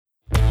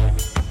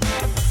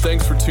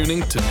Thanks for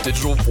tuning to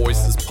Digital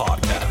Voices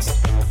Podcast,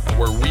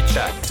 where we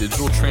chat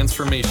digital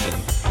transformation,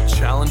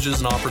 challenges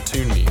and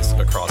opportunities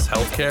across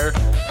healthcare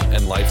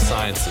and life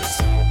sciences.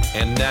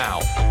 And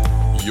now,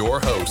 your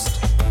host,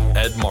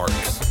 Ed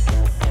Marks.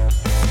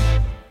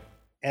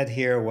 Ed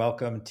here.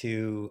 Welcome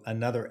to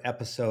another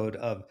episode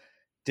of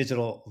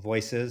Digital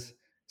Voices.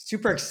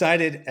 Super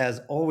excited as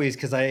always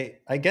because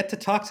I get to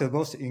talk to the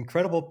most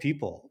incredible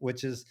people,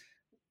 which is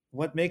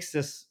what makes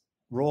this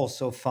role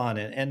so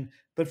fun.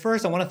 But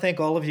first, I want to thank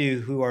all of you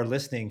who are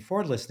listening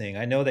for listening.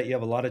 I know that you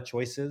have a lot of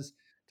choices.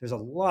 There's a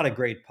lot of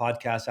great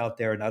podcasts out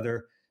there and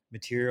other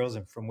materials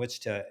and from which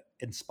to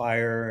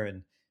inspire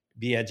and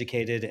be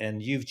educated.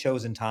 And you've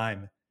chosen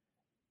time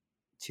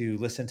to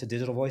listen to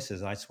Digital Voices.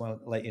 And I just want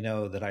to let you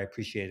know that I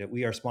appreciate it.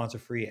 We are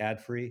sponsor-free,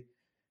 ad-free,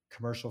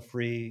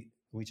 commercial-free.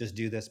 We just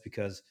do this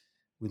because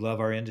we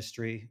love our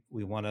industry.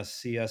 We want to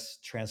see us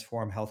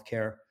transform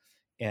healthcare,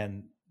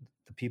 and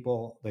the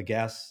people, the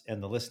guests,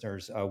 and the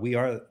listeners, we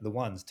are the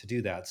ones to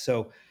do that.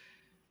 So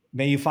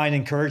may you find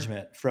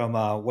encouragement from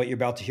what you're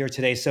about to hear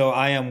today. So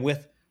I am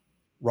with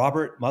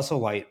Robert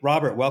Musslewhite.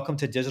 Robert, welcome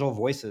to Digital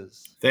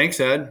Voices. Thanks,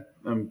 Ed.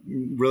 I'm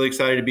really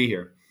excited to be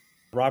here.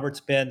 Robert's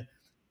been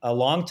a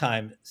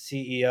longtime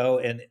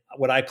CEO and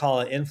what I call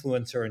an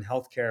influencer in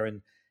healthcare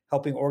and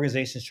helping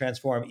organizations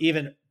transform.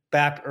 Even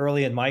back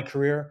early in my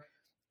career,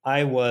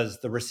 I was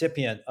the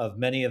recipient of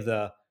many of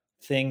the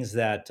things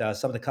that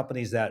some of the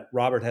companies that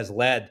Robert has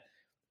led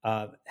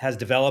has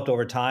developed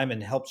over time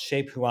and helped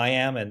shape who I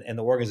am and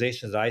the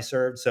organizations that I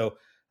served. So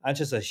I'm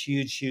just a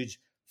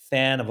huge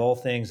fan of all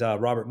things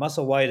Robert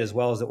Musslewhite, as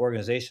well as the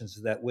organizations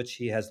that which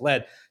he has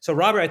led. So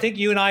Robert, I think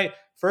you and I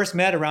first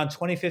met around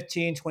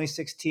 2015,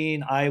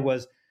 2016. I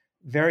was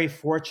very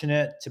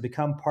fortunate to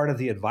become part of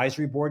the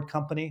advisory board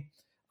company.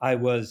 I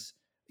was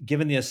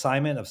given the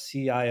assignment of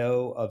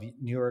CIO of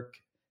New York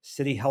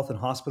City Health and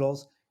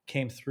Hospitals,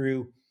 came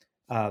through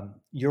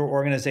your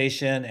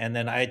organization. And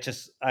then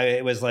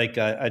it was like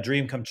a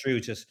dream come true,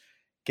 just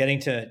getting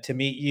to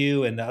meet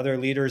you and the other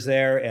leaders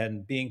there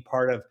and being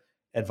part of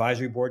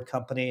advisory board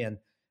company. And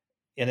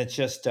it's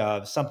just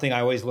something I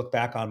always look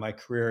back on my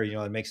career,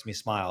 it makes me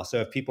smile. So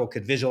if people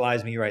could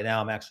visualize me right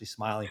now, I'm actually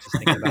smiling just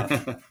thinking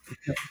about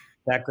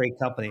that great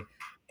company.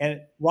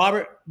 And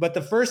Robert, but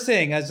the first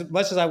thing, as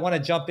much as I want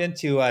to jump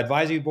into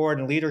advisory board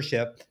and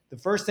leadership, the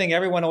first thing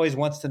everyone always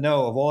wants to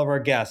know of all of our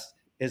guests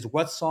is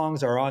what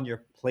songs are on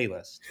your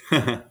playlist.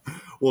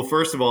 Well,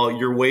 first of all,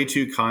 you're way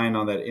too kind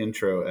on that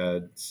intro,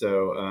 Ed.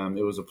 So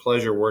it was a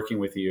pleasure working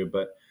with you.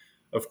 But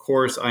of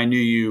course, I knew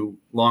you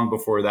long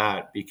before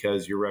that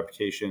because your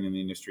reputation in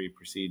the industry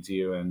precedes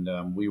you. And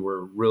we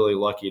were really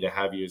lucky to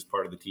have you as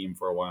part of the team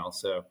for a while.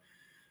 So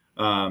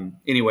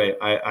anyway,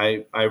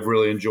 I've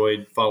really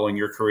enjoyed following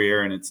your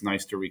career, and it's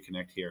nice to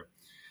reconnect here.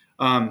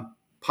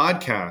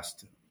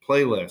 Podcast,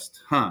 playlist,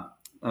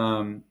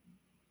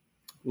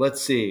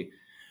 let's see.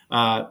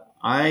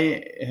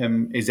 I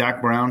am a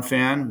Zach Brown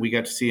fan. We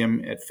got to see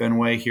him at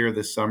Fenway here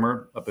this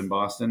summer up in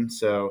Boston.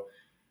 So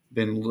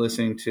been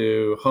listening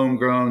to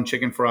Homegrown,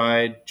 Chicken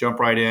Fried, Jump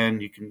Right In.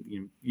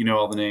 You know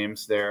all the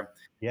names there.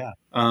 Yeah.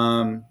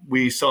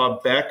 We saw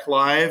Beck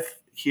live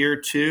here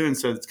too. And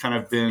so it's kind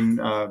of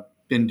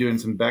been doing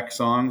some Beck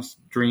songs,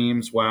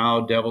 Dreams,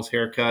 Wow, Devil's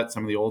Haircut,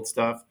 some of the old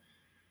stuff.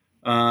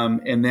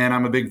 And then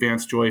I'm a big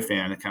Vance Joy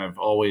fan, kind of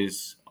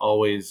always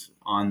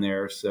on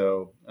there.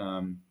 So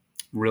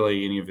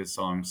really any of his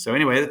songs. So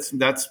anyway,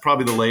 that's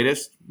probably the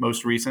latest,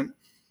 most recent.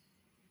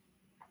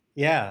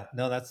 Yeah,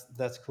 no,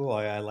 that's cool.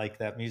 I like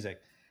that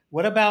music.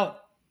 What about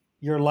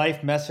your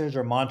life message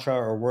or mantra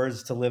or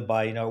words to live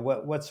by?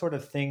 What sort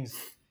of things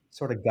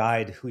sort of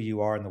guide who you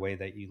are in the way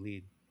that you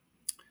lead?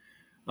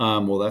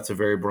 Well, that's a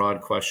very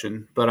broad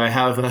question, but I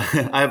have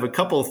a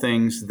couple of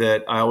things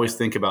that I always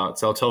think about.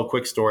 So I'll tell a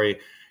quick story.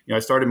 I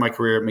started my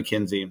career at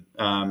McKinsey,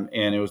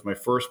 and it was my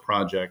first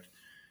project.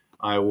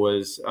 I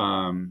was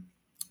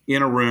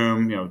in a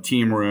room,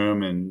 team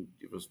room, and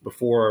it was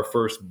before our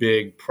first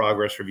big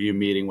progress review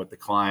meeting with the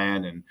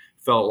client, and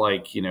felt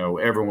like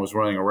everyone was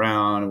running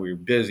around and we were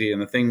busy,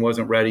 and the thing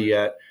wasn't ready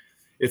yet.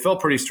 It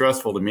felt pretty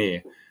stressful to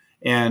me,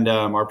 and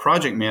our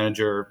project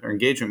manager, our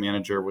engagement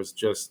manager, was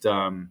just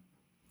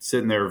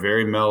sitting there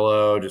very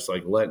mellow, just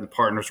like letting the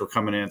partners were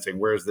coming in saying,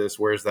 where's this,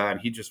 where's that?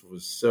 And he just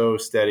was so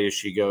steady as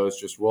she goes,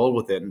 just rolled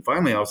with it. And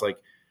finally I was like,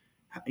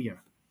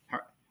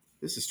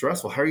 this is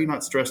stressful. How are you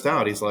not stressed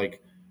out? He's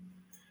like,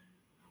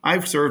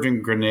 I've served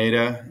in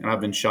Grenada and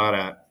I've been shot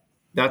at.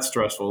 That's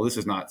stressful. This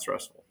is not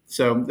stressful.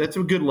 So that's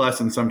a good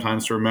lesson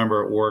sometimes to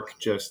remember at work.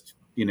 Just,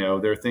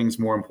 there are things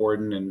more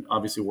important, and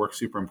obviously work's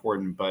super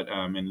important, but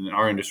in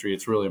our industry,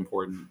 it's really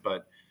important,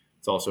 but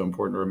it's also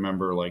important to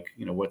remember,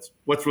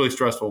 what's really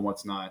stressful and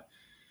what's not.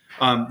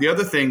 The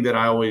other thing that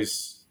I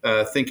always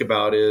think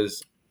about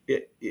is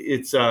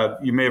it's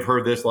you may have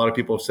heard this. A lot of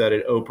people have said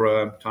it.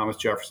 Oprah, Thomas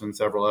Jefferson,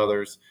 several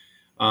others.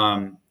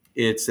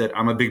 It's that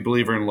I'm a big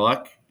believer in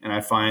luck, and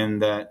I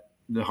find that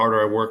the harder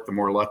I work, the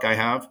more luck I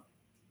have.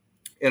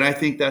 And I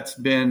think that's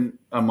been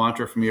a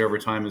mantra for me over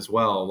time as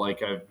well.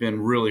 Like I've been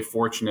really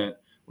fortunate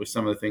with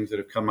some of the things that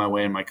have come my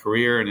way in my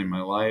career and in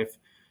my life.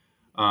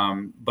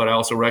 But I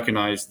also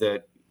recognize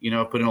that,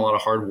 I put in a lot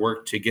of hard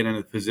work to get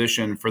into the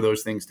position for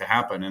those things to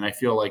happen. And I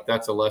feel like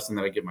that's a lesson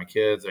that I give my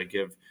kids. I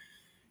give,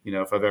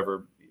 if I've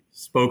ever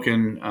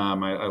spoken,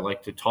 I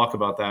like to talk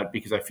about that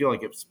because I feel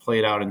like it's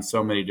played out in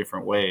so many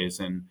different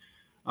ways. And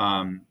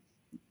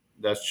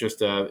that's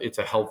just it's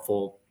a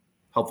helpful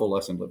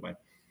lesson to live by.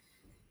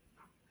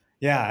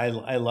 Yeah,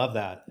 I love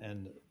that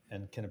and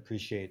can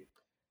appreciate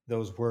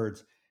those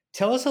words.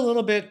 Tell us a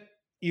little bit.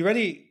 You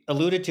already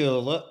alluded to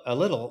a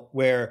little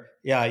where,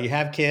 yeah, you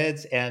have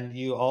kids and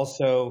you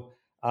also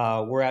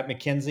were at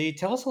McKinsey.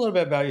 Tell us a little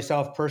bit about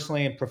yourself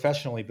personally and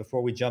professionally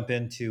before we jump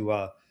into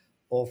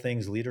all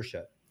things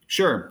leadership.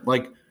 Sure.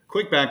 Like,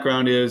 quick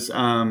background is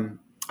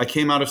I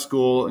came out of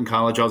school and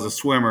college. I was a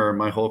swimmer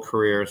my whole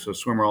career, so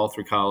swimmer all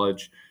through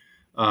college.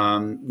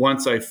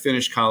 Once I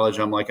finished college,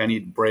 I'm like, I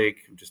need a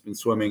break. I've just been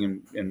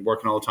swimming and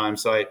working all the time.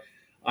 So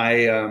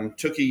I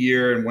took a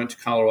year and went to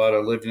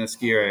Colorado, lived in a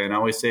ski area. And I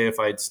always say if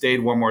I'd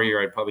stayed one more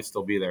year, I'd probably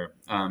still be there.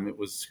 It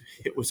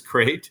was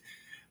great,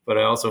 but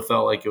I also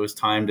felt like it was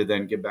time to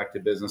then get back to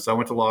business. So I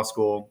went to law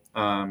school,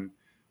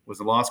 was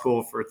in law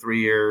school for 3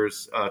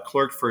 years,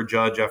 clerked for a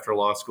judge after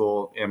law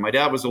school. And my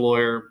dad was a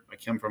lawyer. I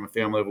came from a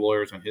family of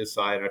lawyers on his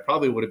side. I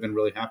probably would have been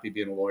really happy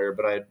being a lawyer,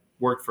 but I had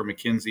worked for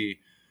McKinsey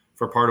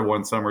for part of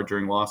one summer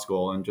during law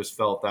school and just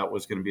felt that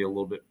was going to be a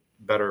little bit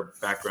better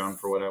background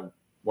for what I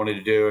wanted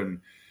to do and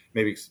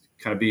maybe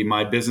kind of be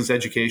my business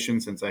education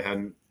since I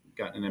hadn't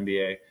gotten an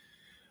MBA.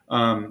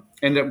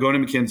 Ended up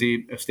going to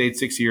McKinsey. I stayed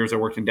 6 years. I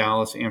worked in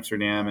Dallas,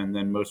 Amsterdam, and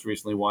then most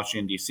recently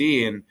Washington,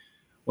 D.C. And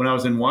when I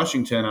was in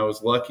Washington, I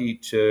was lucky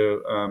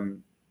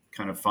to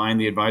kind of find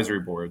the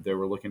advisory board. They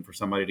were looking for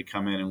somebody to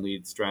come in and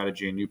lead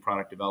strategy and new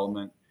product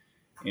development.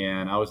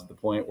 And I was at the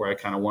point where I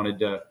kind of wanted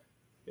to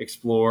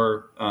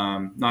explore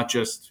not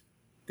just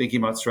thinking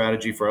about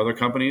strategy for other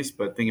companies,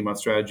 but thinking about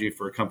strategy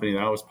for a company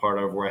that I was part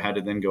of where I had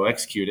to then go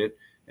execute it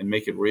and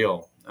make it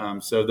real.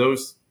 So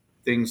those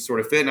things sort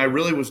of fit. And I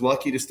really was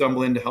lucky to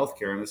stumble into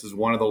healthcare. And this is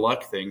one of the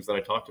luck things that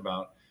I talked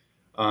about.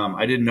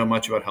 I didn't know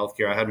much about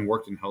healthcare. I hadn't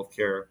worked in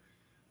healthcare.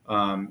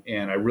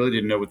 And I really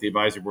didn't know what the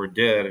advisory board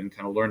did and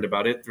kind of learned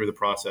about it through the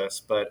process,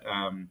 but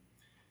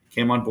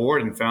came on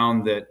board and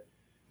found that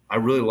I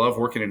really love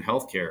working in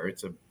healthcare.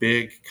 It's a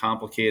big,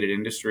 complicated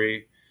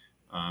industry.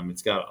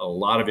 It's got a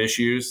lot of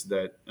issues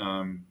that,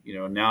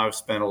 now I've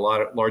spent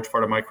large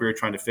part of my career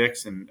trying to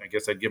fix, and I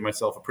guess I'd give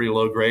myself a pretty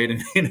low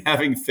grade in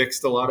having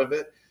fixed a lot of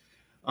it.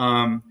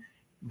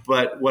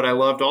 But what I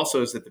loved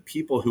also is that the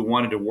people who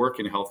wanted to work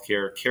in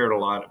healthcare cared a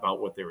lot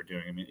about what they were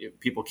doing. I mean,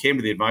 people came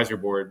to the advisory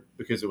board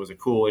because it was a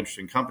cool,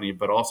 interesting company,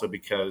 but also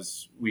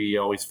because we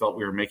always felt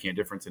we were making a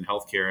difference in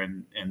healthcare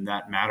and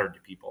that mattered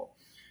to people.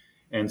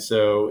 And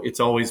so it's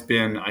always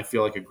been, I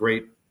feel like, a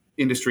great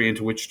industry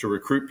into which to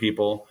recruit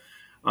people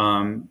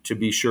to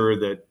be sure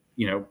that,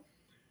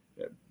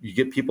 you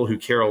get people who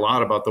care a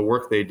lot about the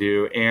work they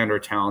do and are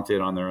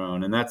talented on their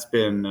own. And that's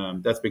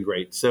been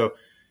great. So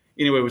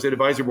anyway, was at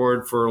advisory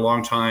board for a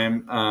long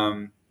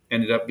time,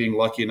 ended up being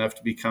lucky enough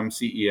to become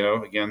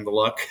CEO, again, the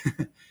luck,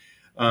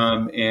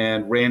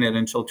 and ran it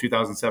until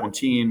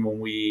 2017 when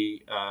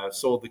we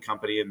sold the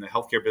company and the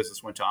healthcare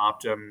business went to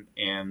Optum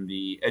and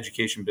the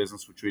education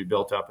business, which we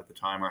built up at the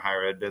time, our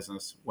higher ed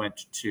business,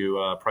 went to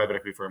a private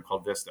equity firm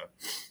called Vista.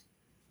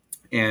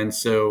 And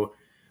so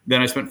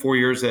then I spent 4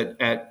 years at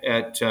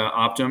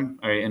Optum.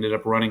 I ended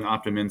up running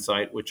Optum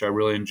Insight, which I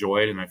really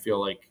enjoyed. And I feel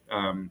like,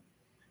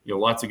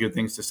 lots of good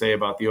things to say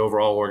about the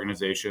overall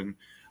organization.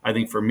 I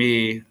think for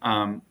me,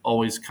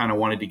 always kind of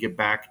wanted to get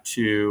back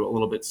to a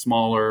little bit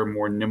smaller,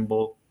 more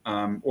nimble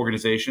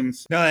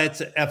organizations. No,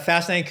 it's a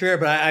fascinating career,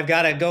 but I've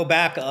got to go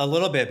back a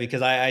little bit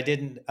because I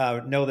didn't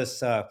know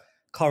this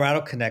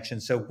Colorado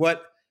connection. So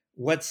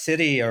what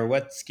city or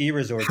what ski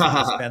resort did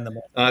you spend the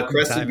most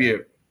Crested time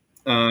Butte.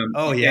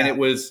 Oh, yeah. And it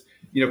was,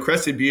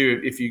 Crested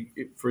Butte,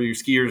 for you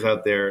skiers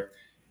out there,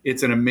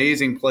 it's an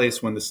amazing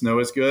place when the snow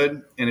is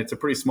good, and it's a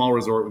pretty small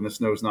resort when the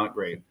snow is not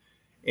great.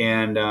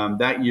 And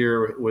that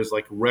year it was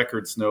like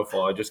record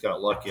snowfall. I just got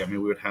lucky. I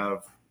mean, we would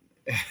have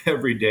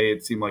every day,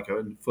 it seemed like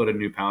a foot of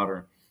new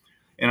powder.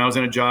 And I was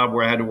in a job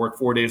where I had to work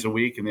 4 days a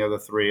week, and the other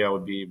 3 I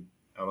would be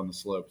out on the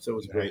slope. So it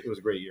was great. It was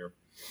a great year.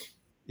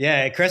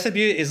 Yeah, Crested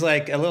Butte is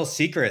like a little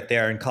secret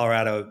there in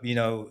Colorado,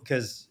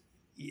 because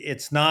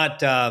it's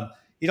not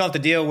you don't have to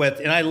deal with,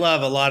 and I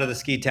love a lot of the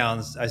ski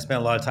towns. I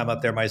spent a lot of time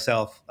up there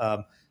myself,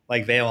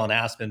 like Vail and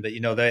Aspen, but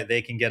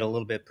they can get a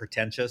little bit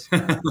pretentious.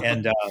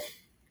 And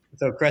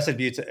so Crested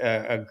Butte's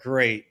a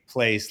great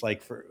place,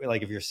 like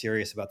if you're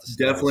serious about the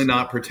snow. Definitely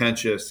not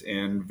pretentious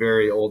and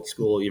very old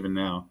school even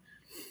now.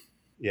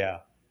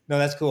 Yeah. No,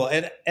 that's cool.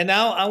 And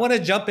now I want to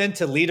jump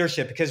into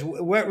leadership because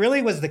what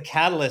really was the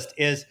catalyst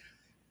is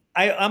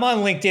I'm on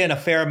LinkedIn a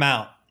fair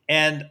amount,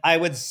 and I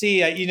would see,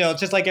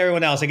 just like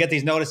everyone else, I get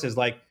these notices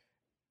like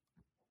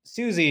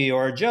Susie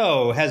or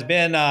Joe has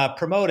been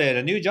promoted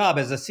a new job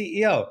as a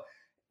CEO.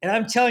 And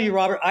I'm telling you,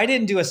 Robert, I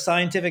didn't do a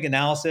scientific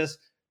analysis,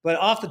 but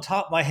off the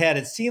top of my head,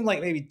 it seemed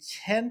like maybe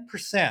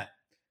 10%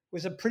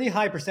 was a pretty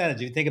high percentage.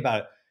 If you think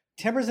about it,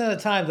 10% of the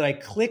time that I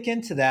click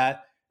into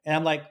that and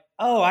I'm like,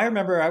 Oh, I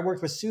remember I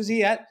worked with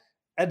Susie at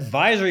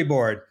advisory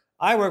board.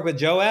 I worked with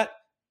Joe at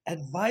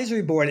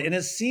advisory board. And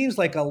it seems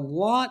like a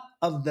lot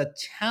of the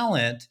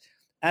talent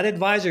at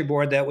advisory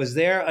board that was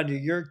there under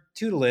your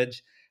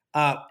tutelage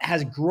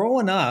has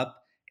grown up,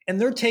 and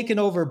they're taking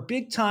over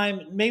big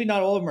time. Maybe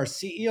not all of them are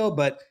CEO,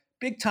 but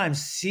big time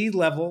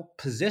C-level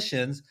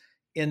positions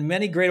in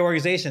many great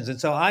organizations.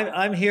 And so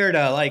I'm here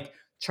to like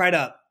try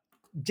to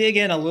dig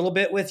in a little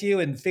bit with you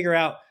and figure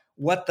out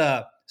what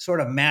the sort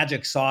of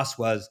magic sauce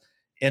was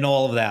in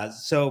all of that.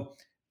 So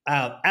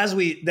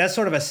that's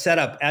sort of a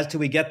setup as to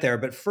we get there.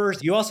 But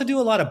first, you also do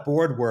a lot of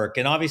board work,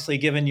 and obviously,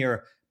 given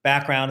your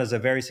background as a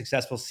very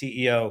successful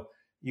CEO,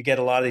 you get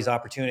a lot of these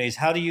opportunities.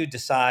 How do you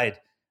decide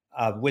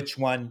which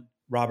one,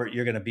 Robert,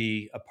 you're going to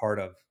be a part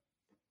of?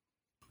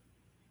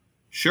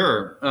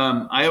 Sure.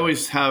 I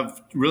always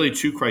have really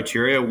two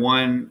criteria.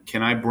 One,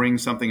 can I bring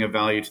something of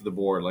value to the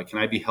board? Like, can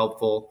I be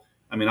helpful?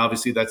 I mean,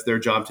 obviously that's their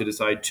job to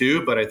decide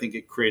too, but I think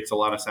it creates a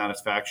lot of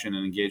satisfaction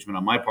and engagement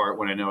on my part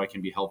when I know I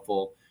can be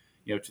helpful,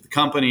 to the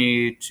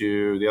company,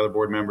 to the other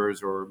board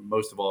members, or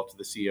most of all to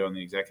the CEO and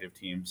the executive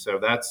team. So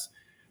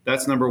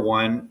that's number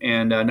one.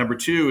 And number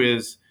two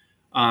is,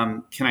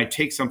 can I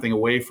take something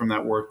away from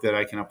that work that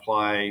I can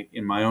apply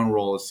in my own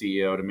role as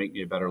CEO to make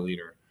me a better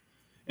leader?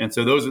 And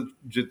so those are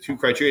just two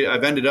criteria.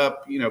 I've ended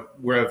up,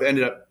 where I've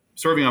ended up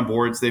serving on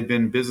boards, they've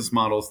been business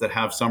models that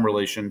have some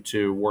relation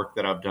to work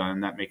that I've done.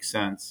 That makes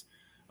sense.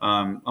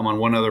 I'm on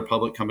one other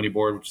public company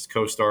board, which is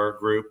CoStar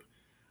Group.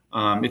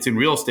 It's in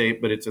real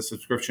estate, but it's a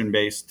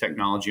subscription-based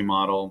technology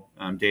model,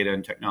 data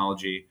and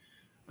technology.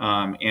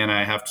 And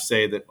I have to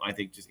say that I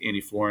think just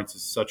Andy Florence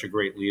is such a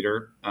great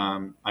leader.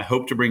 I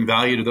hope to bring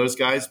value to those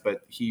guys,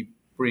 but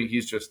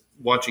he's just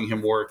watching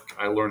him work.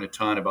 I learn a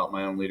ton about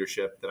my own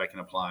leadership that I can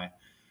apply.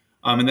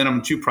 And then I'm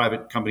on two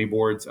private company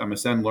boards.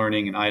 Ascend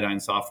Learning and Iodine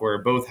Software.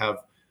 Both have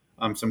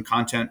some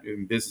content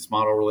and business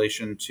model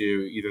relation to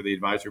either the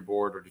advisory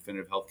board or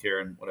Definitive Healthcare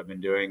and what I've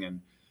been doing.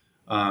 And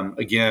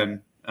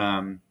again,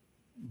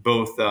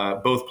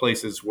 both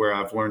places where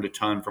I've learned a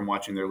ton from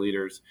watching their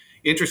leaders.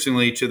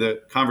 Interestingly, to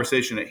the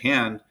conversation at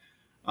hand,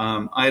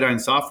 Iodine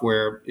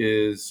Software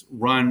is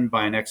run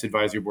by an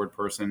ex-advisory board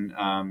person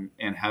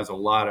and has a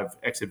lot of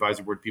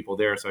ex-advisory board people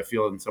there. So I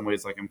feel in some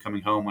ways like I'm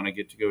coming home when I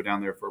get to go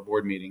down there for a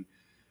board meeting.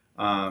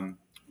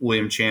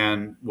 William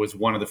Chan was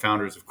one of the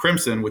founders of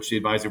Crimson, which the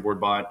advisory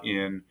board bought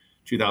in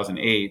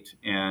 2008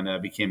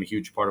 and became a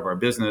huge part of our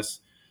business.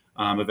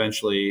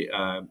 Eventually,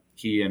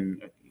 he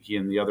and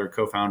the other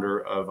co-founder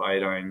of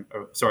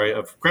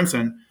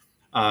Crimson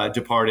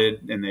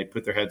departed, and they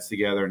put their heads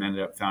together and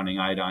ended up founding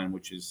Iodine,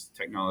 which is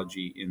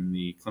technology in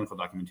the clinical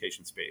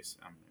documentation space.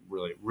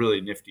 Really,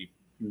 really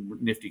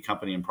nifty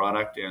company and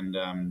product,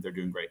 and they're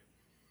doing great.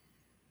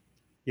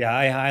 Yeah,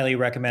 I highly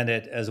recommend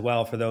it as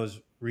well for those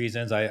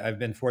reasons. I've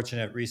been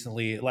fortunate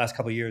recently, the last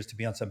couple of years, to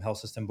be on some health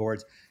system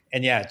boards.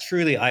 And yeah,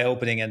 truly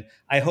eye-opening. And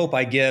I hope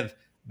I give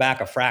back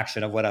a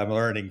fraction of what I'm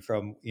learning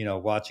from,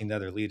 watching the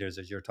other leaders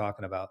as you're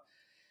talking about.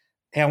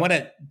 Hey, I want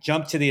to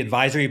jump to the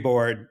advisory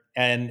board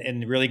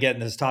and really get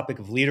into this topic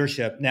of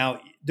leadership. Now,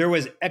 there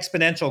was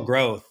exponential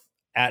growth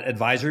at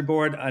advisory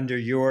board under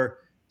your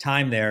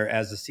time there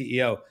as the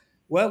CEO.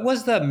 What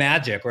was the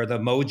magic or the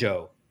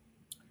mojo?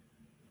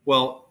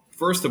 Well,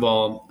 first of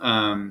all,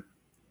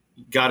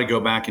 got to go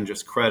back and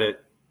just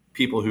credit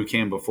people who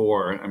came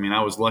before. I mean,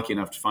 I was lucky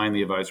enough to find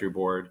the advisory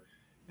board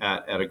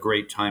at a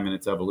great time in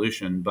its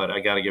evolution, but I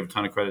got to give a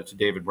ton of credit to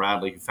David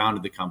Bradley, who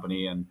founded the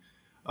company and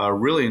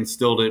really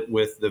instilled it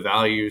with the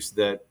values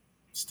that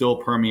still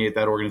permeate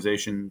that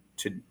organization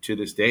to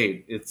this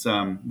day. It's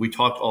we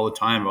talked all the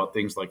time about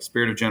things like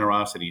spirit of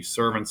generosity,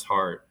 servant's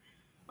heart,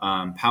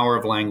 power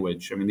of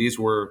language. I mean, these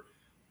were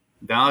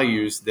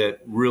values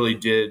that really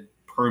did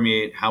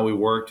permeate how we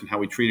worked and how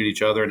we treated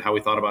each other and how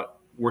we thought about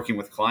working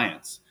with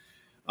clients.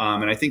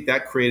 And I think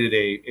that created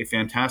a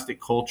fantastic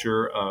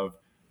culture of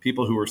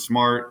people who were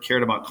smart,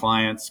 cared about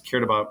clients,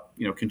 cared about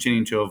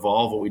continuing to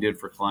evolve what we did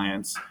for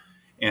clients,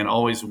 and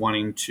always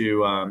wanting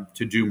to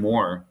do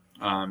more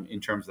in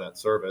terms of that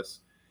service.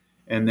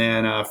 And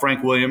then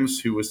Frank Williams,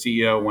 who was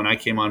CEO when I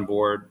came on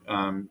board,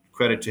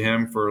 credit to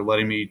him for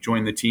letting me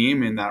join the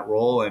team in that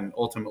role and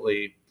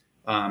ultimately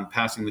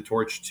passing the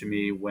torch to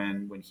me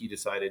when he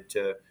decided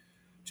to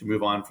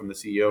move on from the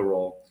CEO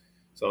role.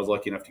 So I was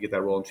lucky enough to get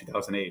that role in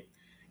 2008.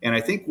 And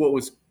I think what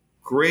was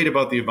great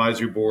about the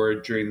advisory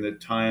board during the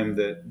time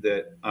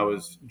that I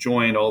was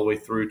joined all the way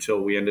through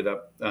till we ended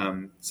up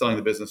selling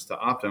the business to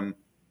Optum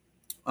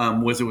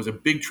was it was a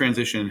big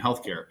transition in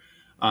healthcare.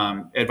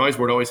 Advisory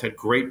board always had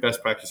great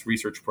best practice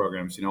research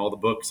programs. All the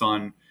books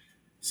on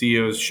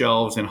CEOs'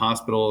 shelves in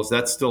hospitals,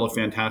 that's still a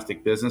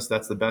fantastic business.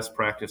 That's the best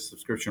practice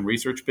subscription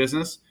research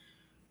business.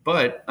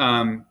 But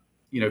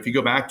if you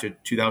go back to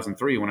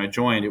 2003 when I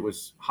joined, it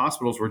was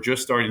hospitals were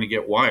just starting to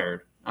get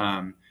wired.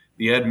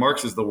 The Ed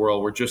Marxes of the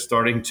world were just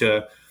starting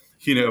to,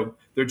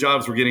 their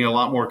jobs were getting a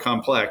lot more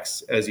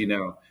complex, as you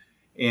know.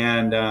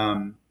 And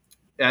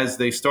as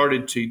they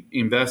started to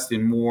invest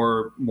in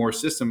more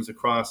systems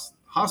across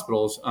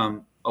hospitals,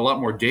 a lot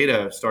more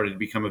data started to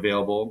become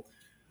available.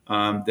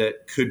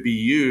 that could be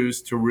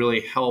used to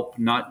really help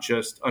not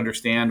just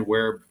understand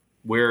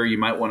where you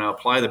might want to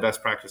apply the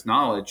best practice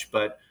knowledge,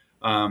 but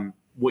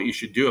what you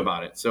should do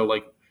about it. So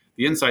like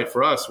the insight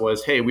for us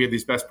was, hey, we have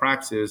these best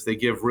practices. They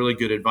give really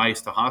good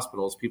advice to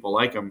hospitals. People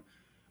like them.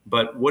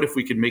 But what if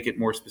we could make it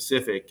more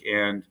specific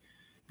and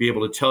be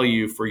able to tell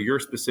you for your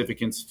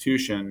specific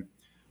institution,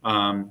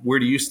 where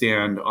do you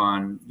stand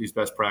on these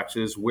best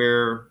practices,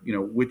 where,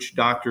 which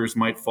doctors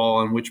might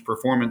fall in which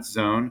performance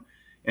zone,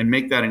 and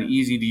make that an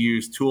easy to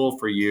use tool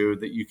for you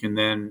that you can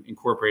then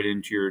incorporate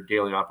into your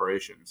daily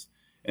operations.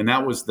 And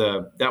that was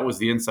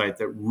the insight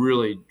that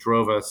really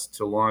drove us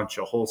to launch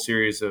a whole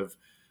series of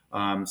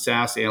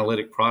SaaS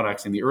analytic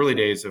products in the early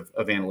days of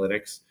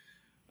analytics,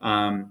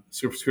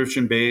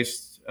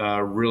 subscription-based,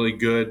 really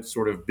good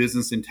sort of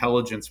business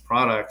intelligence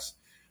products.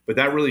 But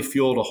that really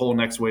fueled a whole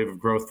next wave of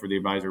growth for the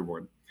advisory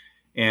board,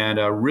 and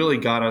really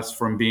got us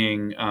from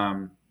being,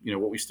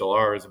 what we still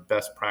are as a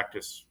best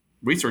practice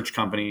research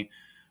company,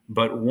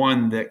 but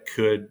one that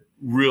could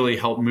really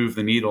help move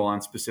the needle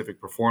on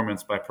specific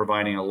performance by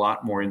providing a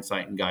lot more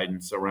insight and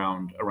guidance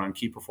around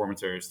key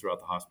performance areas throughout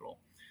the hospital.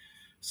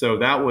 So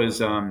that was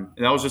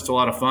just a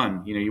lot of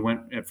fun. You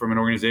went from an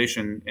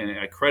organization, and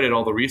I credit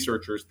all the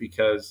researchers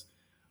because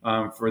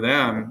for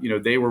them,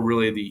 they were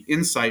really the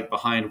insight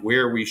behind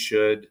where we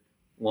should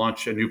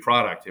launch a new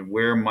product and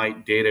where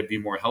might data be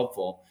more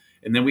helpful.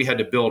 And then we had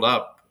to build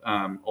up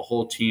a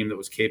whole team that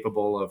was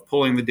capable of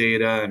pulling the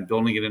data and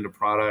building it into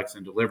products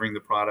and delivering the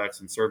products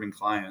and serving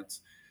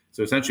clients.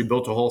 So essentially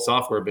built a whole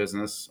software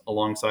business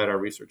alongside our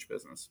research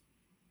business.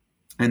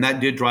 And that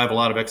did drive a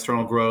lot of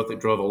external growth. It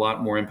drove a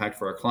lot more impact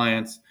for our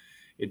clients.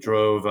 It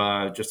drove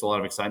just a lot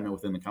of excitement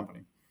within the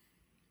company.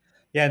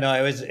 Yeah, no,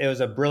 it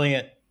was a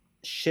brilliant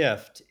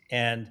shift.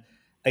 And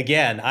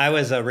again, I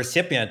was a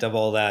recipient of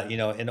all that,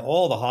 in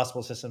all the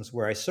hospital systems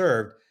where I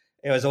served.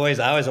 I was always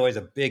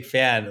a big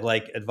fan,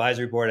 like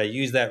advisory board. I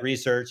used that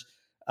research,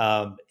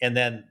 and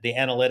then the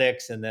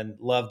analytics, and then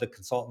loved the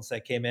consultants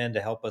that came in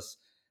to help us,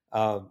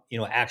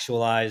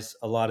 actualize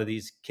a lot of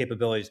these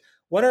capabilities.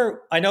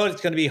 I know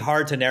it's going to be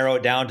hard to narrow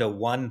it down to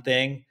one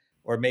thing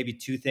or maybe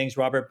two things,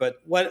 Robert, but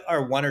what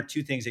are one or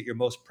two things that you're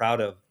most proud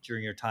of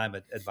during your time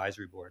at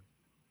advisory board?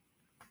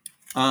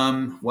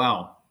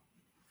 Wow.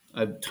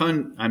 A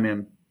ton.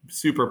 I'm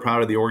super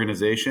proud of the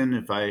organization.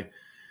 If I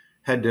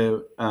had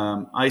to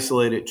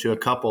isolate it to a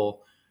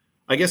couple,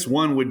 I guess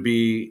one would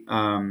be,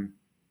 I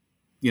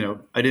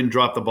didn't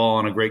drop the ball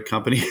on a great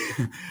company.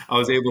 I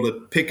was able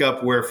to pick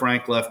up where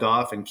Frank left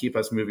off and keep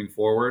us moving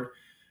forward.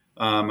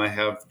 I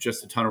have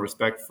just a ton of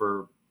respect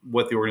for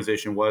what the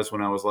organization was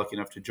when I was lucky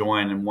enough to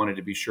join, and wanted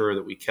to be sure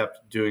that we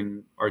kept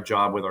doing our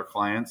job with our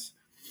clients.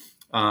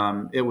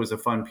 It was a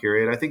fun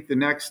period. I think the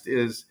next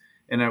is,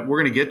 and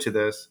we're going to get to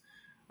this,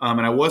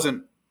 and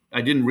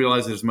I didn't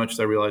realize it as much as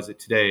I realized it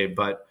today,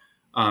 but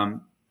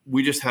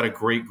we just had a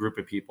great group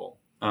of people.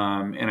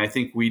 And I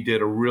think we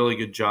did a really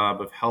good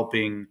job of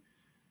helping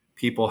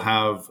people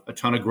have a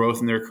ton of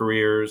growth in their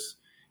careers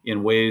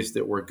in ways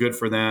that were good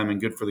for them and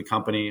good for the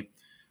company,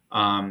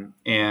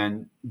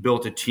 and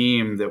built a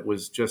team that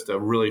was just a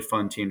really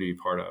fun team to be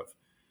part of.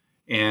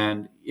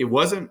 And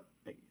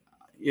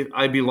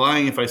I'd be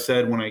lying if I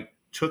said when I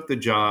took the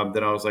job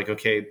that I was like,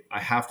 okay,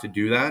 I have to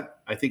do that.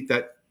 I think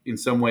that in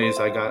some ways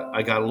I got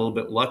a little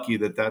bit lucky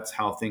that that's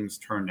how things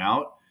turned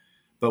out.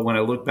 But when I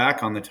look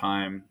back on the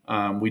time,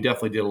 we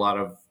definitely did a lot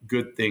of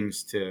good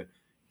things to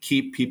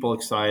keep people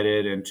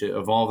excited and to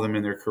evolve them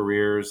in their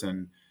careers.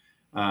 And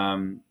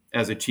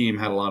as a team,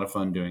 had a lot of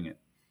fun doing it.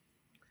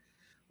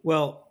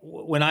 Well,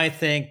 when I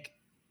think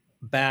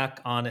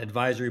back on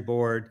advisory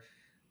board,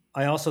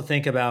 I also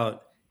think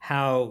about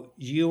how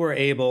you were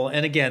able,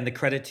 and again, the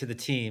credit to the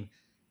team,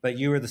 but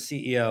you were the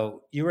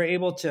CEO, you were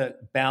able to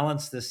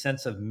balance the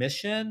sense of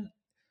mission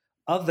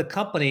of the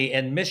company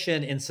and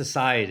mission in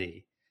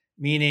society.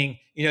 Meaning,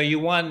 we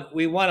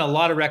won a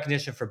lot of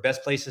recognition for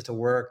best places to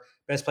work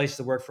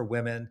for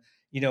women.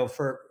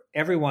 For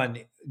everyone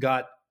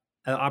had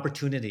an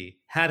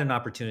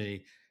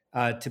opportunity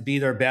to be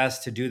their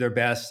best, to do their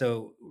best.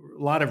 So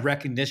a lot of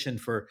recognition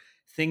for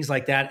things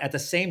like that. At the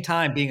same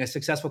time, being a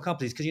successful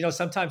company, because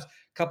sometimes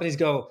companies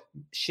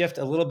shift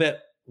a little bit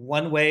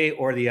one way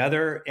or the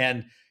other,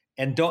 and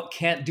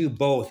can't do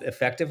both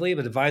effectively.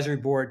 But advisory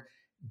board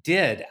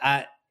did.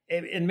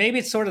 And maybe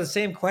it's sort of the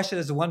same question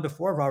as the one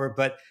before, Robert,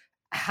 but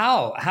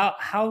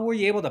how were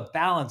you able to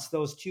balance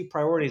those two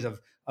priorities of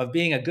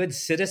being a good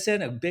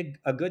citizen,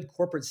 a good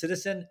corporate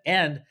citizen,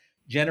 and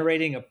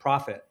generating a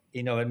profit,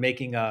 and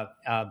making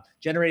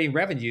generating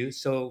revenue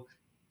so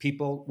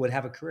people would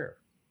have a career?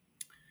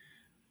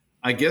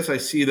 I guess I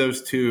see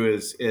those two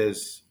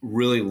as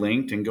really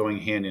linked and going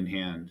hand in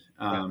hand.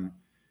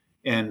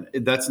 And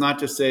that's not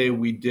to say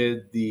we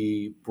did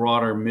the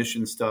broader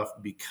mission stuff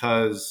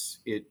because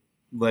it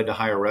led to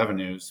higher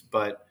revenues,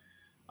 but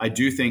I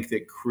do think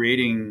that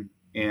creating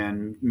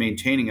and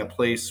maintaining a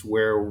place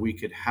where we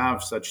could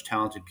have such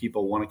talented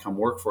people want to come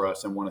work for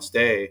us and want to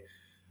stay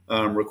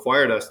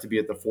required us to be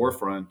at the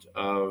forefront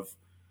of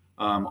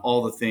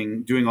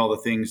doing all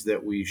the things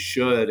that we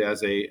should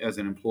as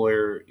an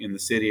employer in the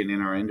city and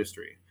in our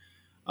industry.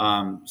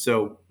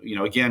 So,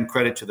 again,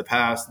 credit to the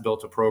past,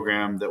 built a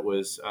program that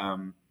was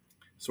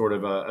sort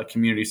of a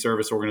community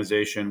service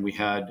organization. We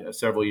had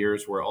several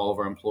years where all of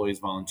our employees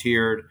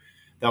volunteered.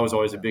 That was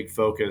always a big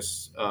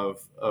focus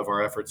of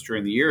our efforts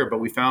during the year. But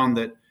we found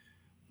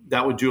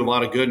that would do a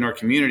lot of good in our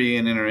community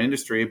and in our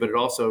industry, but it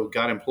also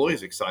got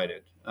employees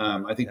excited.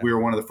 I think we were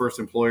one of the first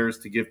employers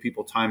to give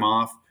people time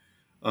off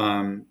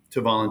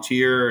to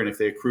volunteer. And if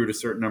they accrued a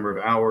certain number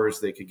of hours,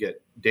 they could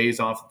get days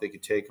off that they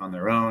could take on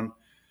their own.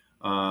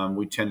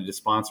 We tended to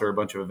sponsor a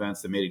bunch of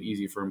events that made it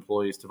easy for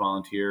employees to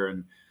volunteer.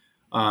 And,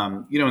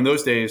 in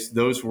those days,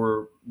 those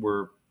were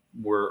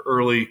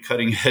early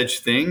cutting edge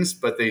things,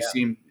 but they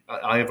seemed,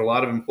 I have a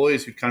lot of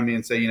employees who come to me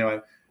and say,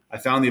 I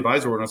found the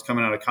advisor board when I was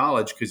coming out of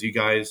college because you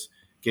guys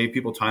gave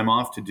people time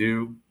off to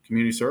do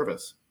community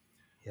service.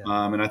 Yeah.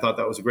 And I thought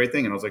that was a great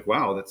thing. And I was like,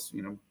 wow, that's,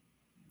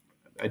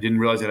 I didn't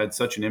realize it had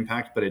such an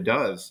impact, but it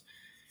does.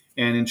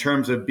 And in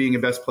terms of being a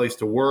best place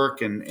to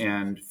work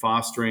and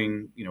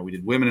fostering, we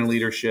did women in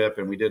leadership,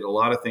 and we did a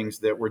lot of things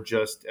that were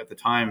just at the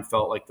time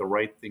felt like the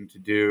right thing to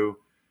do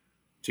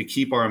to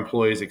keep our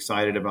employees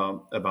excited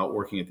about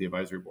working at the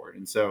advisory board.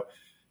 And so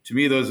to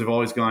me, those have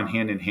always gone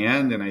hand in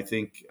hand. And I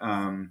think,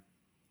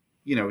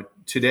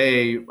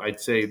 today I'd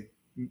say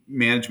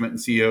management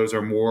and CEOs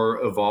are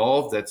more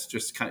evolved. That's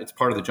just it's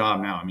part of the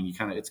job now. I mean,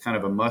 it's kind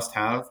of a must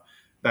have.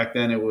 Back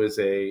then it was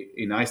a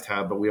nice to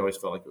have, but we always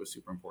felt like it was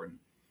super important.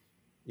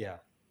 Yeah.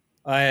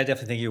 I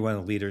definitely think you're one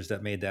of the leaders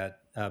that made that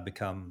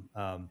become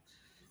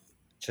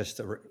just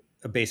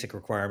a basic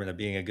requirement of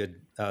being a good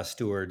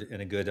steward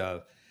and a good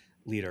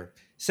leader.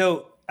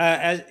 So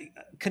as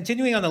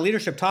continuing on the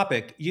leadership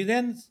topic, you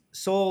then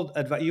sold,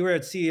 you were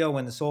at CEO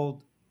when it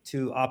sold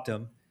to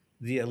Optum,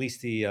 at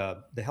least the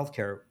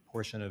healthcare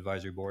portion of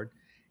advisory board.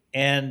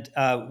 And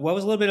what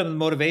was a little bit of the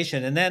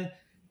motivation? And then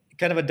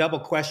kind of a double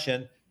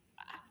question,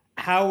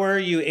 how were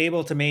you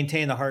able to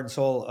maintain the heart and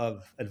soul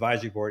of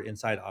advisory board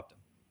inside Optum?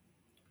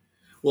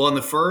 Well, in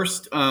the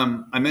first,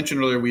 I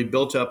mentioned earlier, we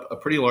built up a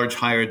pretty large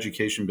higher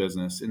education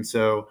business. And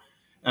so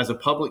as a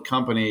public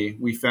company,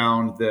 we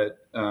found that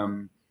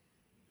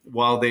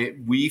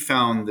we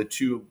found the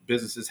two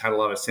businesses had a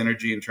lot of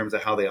synergy in terms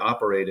of how they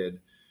operated.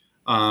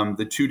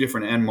 The two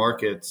different end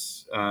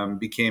markets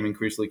became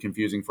increasingly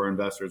confusing for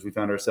investors. We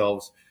found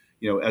ourselves,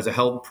 as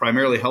a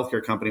primarily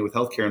healthcare company with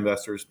healthcare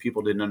investors,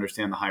 people didn't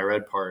understand the higher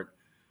ed part.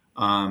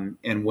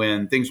 And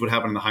when things would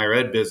happen in the higher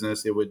ed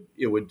business, it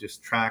would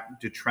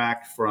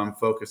detract from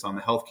focus on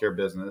the healthcare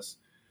business,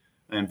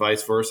 and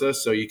vice versa.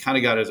 So you kind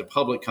of got as a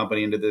public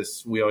company into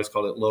this, we always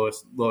called it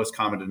lowest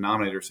common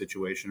denominator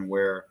situation,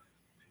 where,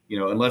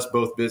 unless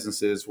both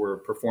businesses were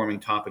performing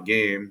top of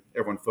game,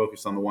 everyone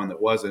focused on the one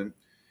that wasn't.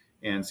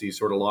 And so you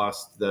sort of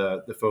lost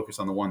the focus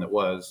on the one that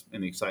was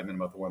and the excitement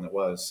about the one that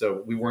was.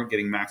 So we weren't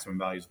getting maximum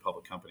value as a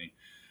public company.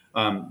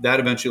 That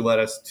eventually led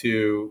us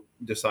to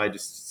decide to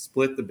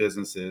split the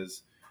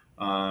businesses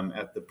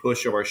at the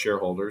push of our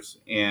shareholders,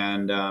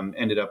 and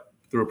ended up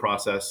through a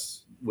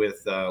process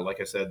with,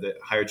 like I said, the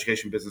higher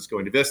education business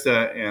going to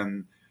Vista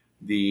and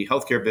the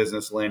healthcare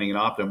business landing at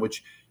Optum,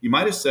 which you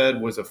might have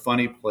said was a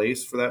funny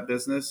place for that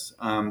business.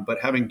 But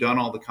having done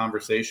all the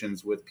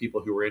conversations with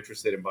people who were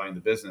interested in buying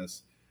the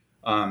business,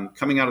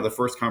 coming out of the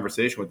first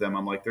conversation with them,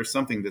 I'm like, there's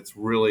something that's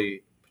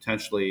really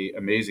potentially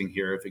amazing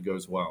here if it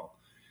goes well.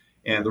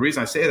 And the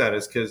reason I say that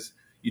is because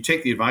you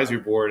take the advisory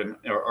board and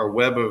our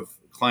web of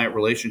client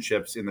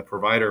relationships in the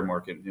provider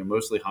market,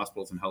 mostly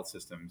hospitals and health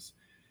systems,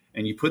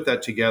 and you put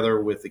that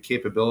together with the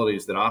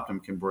capabilities that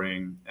Optum can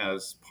bring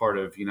as part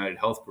of United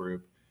Health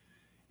Group,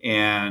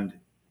 and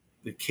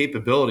the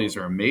capabilities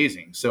are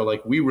amazing. So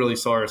like, we really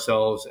saw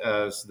ourselves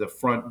as the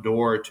front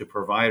door to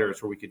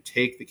providers, where we could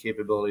take the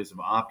capabilities of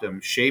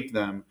Optum, shape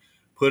them,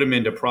 put them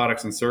into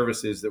products and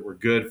services that were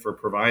good for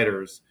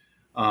providers,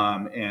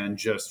 and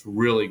just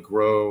really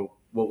grow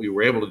what we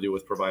were able to do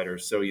with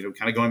providers. So,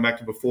 kind of going back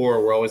to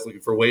before, we're always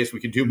looking for ways we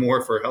could do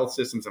more for health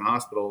systems and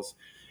hospitals.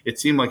 It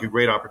seemed like a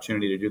great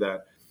opportunity to do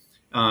that.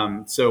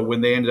 So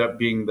when they ended up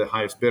being the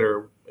highest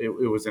bidder, it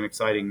was an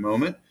exciting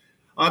moment.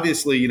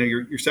 Obviously,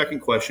 your second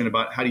question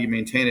about how do you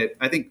maintain it,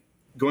 I think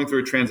going through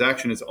a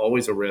transaction is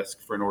always a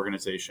risk for an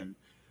organization.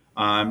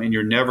 And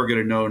you're never going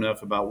to know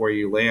enough about where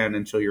you land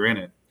until you're in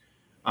it.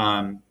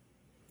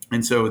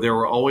 And so there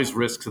were always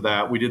risks to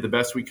that. We did the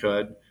best we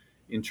could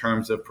in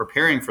terms of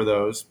preparing for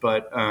those.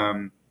 But,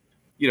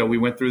 we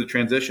went through the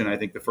transition. I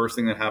think the first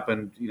thing that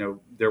happened,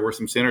 there were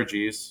some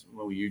synergies.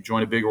 When you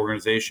join a big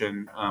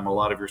organization, a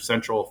lot of your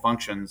central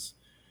functions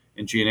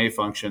and G&A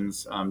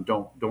functions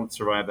don't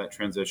survive that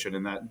transition.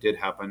 And that did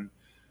happen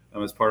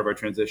as part of our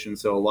transition.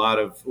 So a lot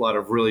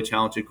of really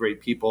talented, great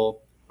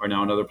people are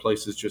now in other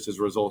places just as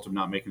a result of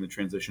not making the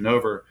transition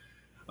over.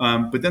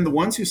 But then the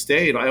ones who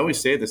stayed, I always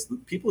say this, the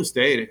people who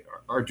stayed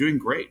are doing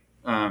great.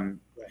 I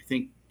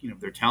think,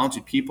 they're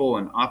talented people,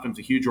 and Optum's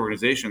a huge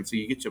organization. So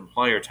you get to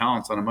apply your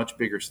talents on a much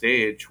bigger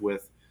stage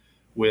with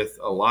with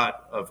a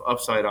lot of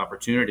upside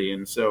opportunity.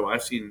 And so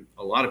I've seen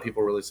a lot of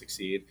people really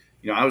succeed.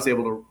 I was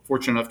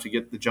fortunate enough to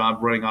get the job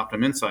running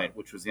Optum Insight,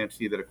 which was the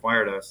entity that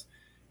acquired us.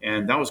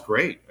 And that was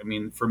great. I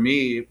mean, for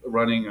me,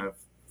 running a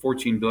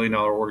 $14 billion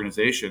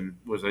organization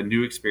was a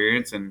new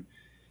experience. And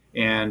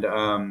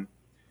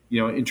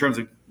in terms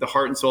of the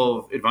heart and soul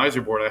of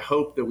advisory board, I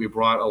hope that we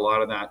brought a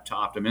lot of that to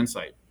Optum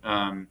Insight.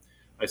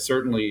 I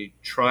certainly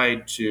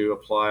tried to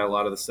apply a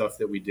lot of the stuff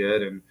that we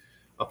did and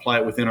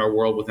apply it within our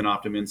world within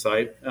Optum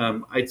Insight.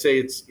 I'd say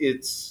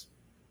it's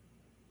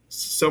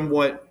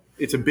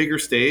a bigger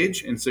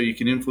stage, and so you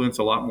can influence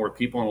a lot more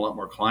people and a lot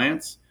more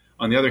clients.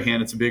 On the other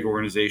hand, it's a big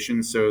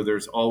organization, so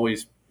there's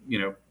always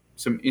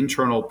some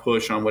internal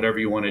push on whatever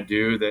you want to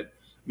do that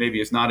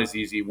maybe is not as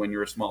easy when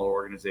you're a smaller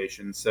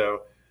organization.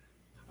 So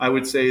I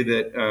would say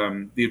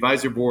that the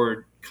advisory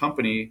board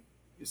company,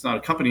 it's not a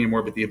company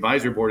anymore, but the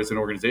advisory board as an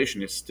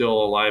organization is still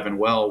alive and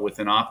well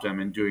within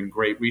Optum and doing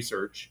great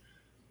research,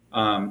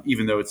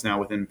 even though it's now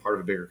within part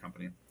of a bigger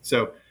company.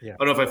 So yeah. I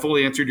don't know if I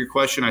fully answered your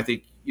question. I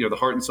think, the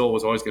heart and soul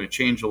was always going to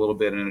change a little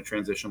bit in a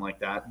transition like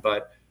that,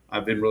 but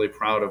I've been really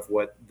proud of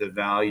what the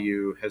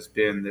value has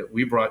been that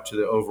we brought to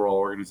the overall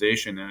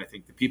organization. And I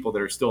think the people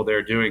that are still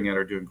there doing it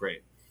are doing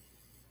great.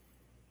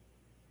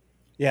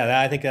 Yeah,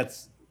 I think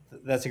that's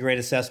a great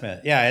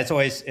assessment. Yeah, it's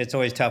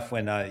always tough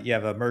when you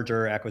have a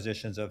merger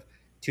acquisitions of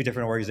two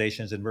different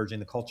organizations and merging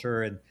the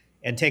culture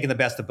and taking the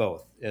best of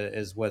both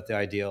is what the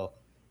ideal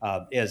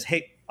is.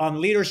 Hey,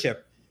 on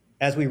leadership,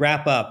 as we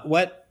wrap up,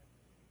 what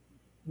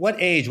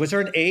age, was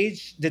there an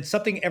age, did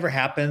something ever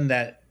happen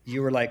that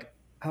you were like,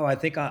 oh, I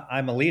think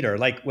I'm a leader?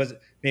 Like, was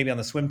it maybe on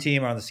the swim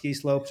team or on the ski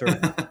slopes, or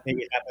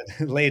maybe it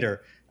happened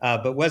later?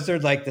 But was there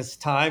like this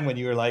time when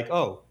you were like,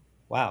 oh,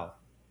 wow?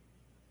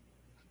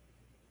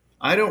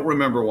 I don't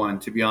remember one,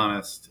 to be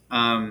honest.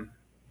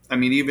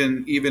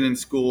 Even in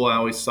school, I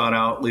always sought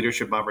out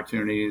leadership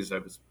opportunities. I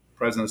was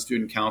president of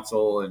student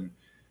council, and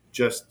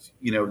just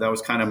that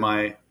was kind of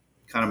my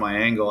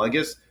angle. I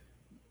guess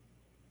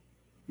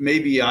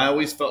maybe I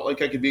always felt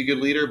like I could be a good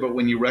leader, but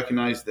when you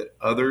recognize that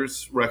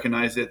others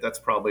recognize it, that's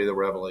probably the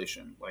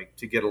revelation. Like,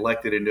 to get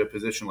elected into a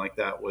position like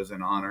that was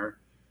an honor.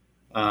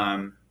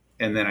 And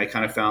then I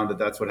kind of found that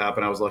that's what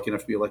happened. I was lucky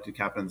enough to be elected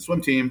captain of the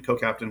swim team,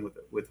 co-captain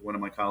with one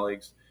of my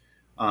colleagues.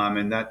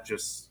 And that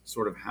just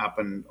sort of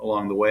happened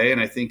along the way.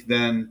 And I think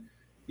then,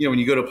 when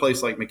you go to a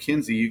place like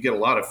McKinsey, you get a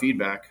lot of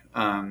feedback,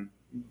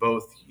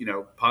 both,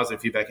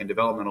 positive feedback and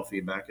developmental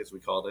feedback, as we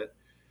called it.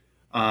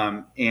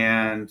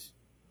 And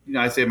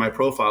I'd say my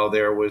profile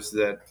there was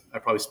that I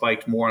probably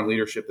spiked more on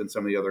leadership than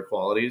some of the other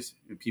qualities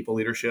in people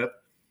leadership.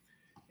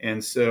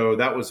 And so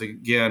that was,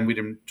 again, we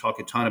didn't talk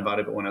a ton about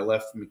it, but when I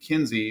left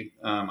McKinsey,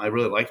 I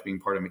really liked being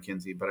part of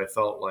McKinsey, but I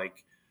felt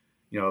like,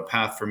 a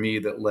path for me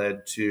that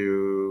led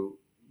to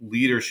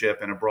leadership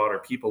and a broader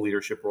people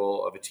leadership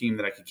role of a team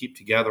that I could keep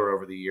together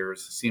over the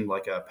years seemed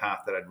like a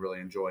path that I'd really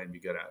enjoy and be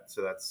good at.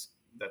 So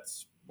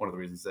that's one of the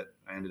reasons that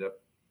I ended up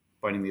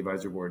finding the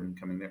advisory board and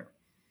coming there.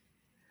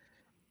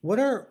 What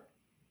are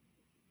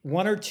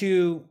one or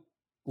two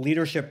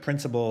leadership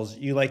principles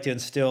you like to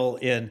instill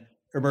in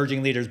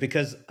emerging leaders?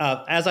 Because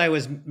as I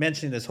was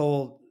mentioning this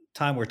whole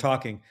time we're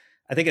talking,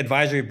 I think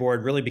advisory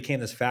board really became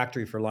this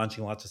factory for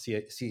launching lots of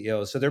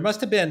CEOs. So there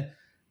must have been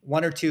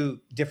one or two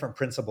different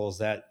principles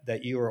that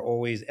you are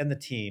always, and the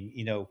team,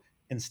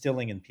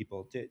 instilling in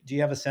people. Do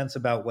you have a sense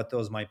about what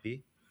those might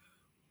be?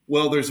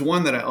 Well, there's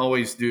one that I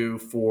always do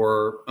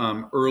for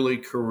early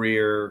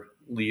career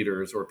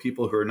leaders or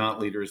people who are not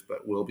leaders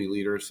but will be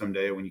leaders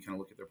someday when you kind of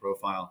look at their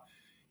profile.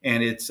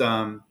 And it's,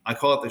 I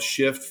call it the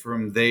shift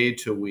from they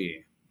to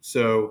we.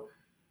 So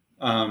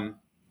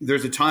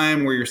there's a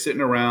time where you're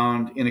sitting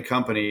around in a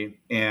company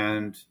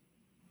and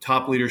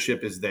top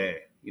leadership is they.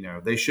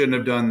 They shouldn't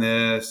have done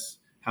this.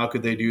 How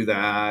could they do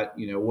that?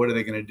 What are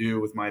they going to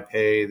do with my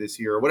pay this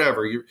year or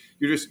whatever?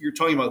 You're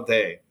talking about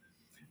they.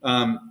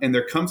 And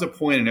there comes a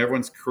point in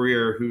everyone's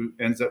career who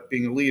ends up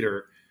being a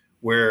leader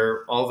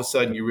where all of a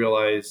sudden you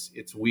realize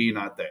it's we,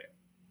 not they.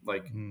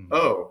 Like,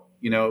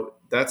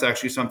 that's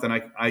actually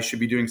something I should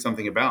be doing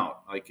something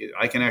about. Like,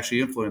 I can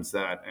actually influence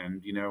that.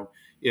 And,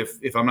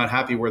 if I'm not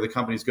happy where the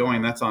company's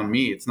going, that's on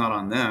me. It's not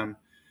on them.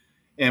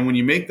 And when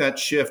you make that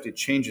shift, it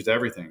changes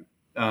everything.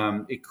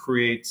 It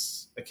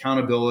creates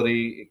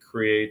accountability. It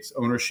creates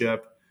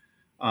ownership.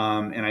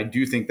 And I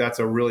do think that's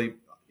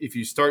if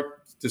you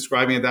start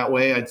describing it that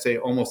way, I'd say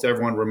almost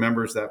everyone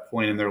remembers that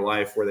point in their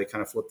life where they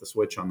kind of flip the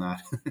switch on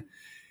that.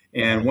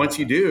 And once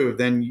you do,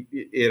 then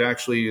it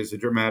actually is a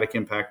dramatic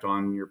impact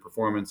on your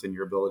performance and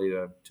your ability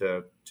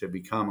to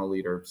become a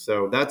leader.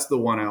 So that's the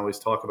one I always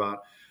talk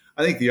about.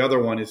 I think the other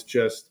one is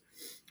just,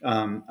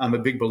 I'm a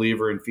big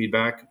believer in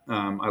feedback.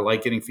 I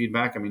like getting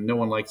feedback. I mean, no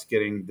one likes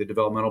getting the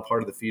developmental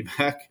part of the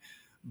feedback,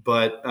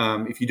 but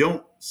if you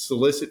don't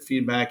solicit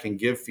feedback and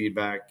give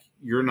feedback,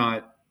 you're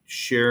not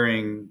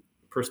sharing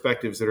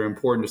perspectives that are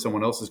important to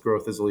someone else's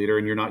growth as a leader,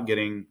 and you're not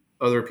getting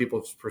other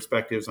people's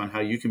perspectives on how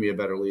you can be a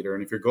better leader.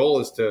 And if your goal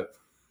is to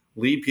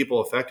lead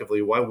people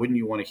effectively, why wouldn't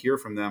you want to hear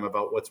from them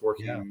about what's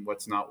working and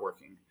what's not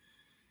working?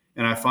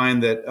 And I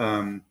find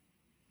that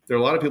there are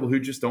a lot of people who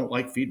just don't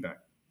like feedback.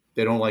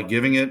 They don't like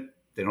giving it.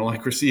 They don't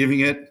like receiving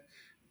it.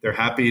 They're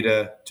happy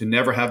to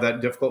never have that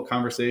difficult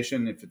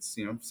conversation if it's,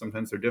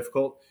 sometimes they're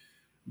difficult.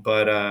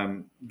 But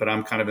I'm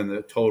kind of in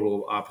the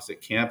total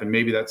opposite camp. And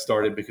maybe that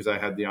started because I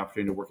had the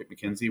opportunity to work at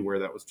McKinsey, where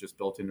that was just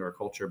built into our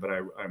culture. But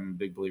I'm a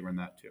big believer in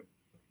that too.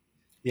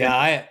 Yeah,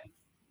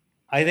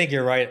 I think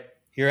you're right.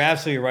 You're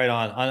absolutely right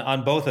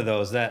on both of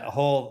those. That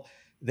whole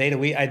they to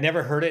we, I'd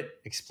never heard it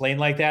explained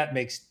like that.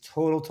 Makes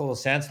total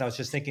sense. And I was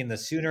just thinking, the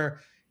sooner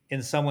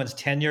in someone's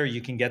tenure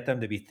you can get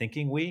them to be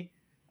thinking we,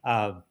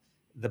 the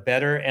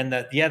better. And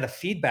the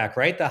feedback,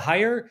 right? The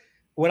higher,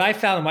 what I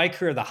found in my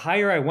career, the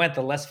higher I went,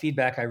 the less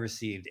feedback I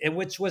received, and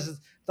which was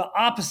the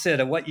opposite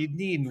of what you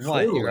need and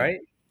want, right?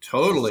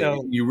 Totally.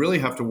 So You really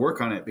have to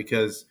work on it,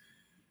 because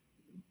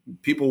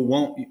people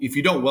won't, if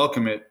you don't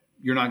welcome it,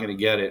 you're not going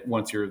to get it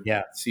once you're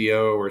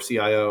CEO or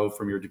CIO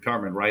from your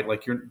department, right?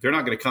 Like they're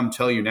not going to come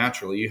tell you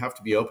naturally. You have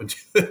to be open to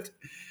it.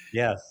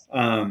 Yes.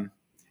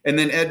 And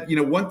then Ed,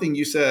 one thing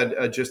you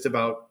said just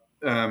about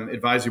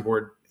advisory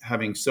board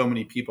having so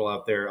many people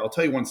out there. I'll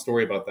tell you one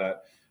story about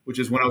that, which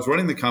is when I was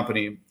running the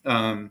company,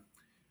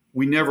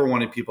 we never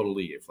wanted people to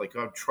leave. Like,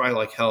 I'd try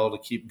like hell to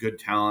keep good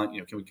talent.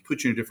 Can we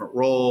put you in a different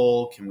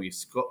role? Can we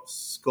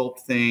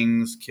sculpt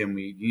things? You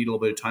need a little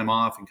bit of time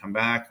off and come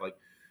back? Like,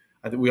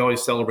 I think we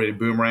always celebrated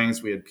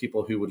boomerangs. We had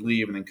people who would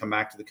leave and then come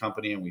back to the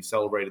company, and we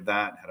celebrated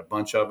that, had a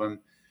bunch of them.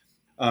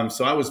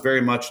 So I was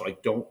very much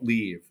like, don't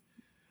leave.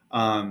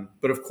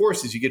 But of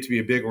course, as you get to be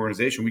a big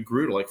organization, we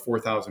grew to like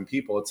 4,000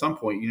 people. At some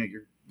point,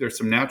 there's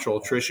some natural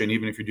attrition,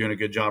 even if you're doing a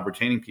good job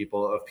retaining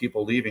people, of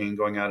people leaving and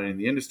going out into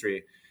the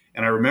industry.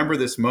 And I remember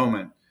this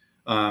moment.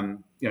 I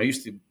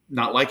used to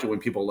not like it when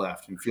people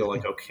left and feel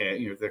like,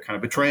 okay, they're kind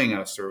of betraying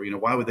us, or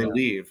why would they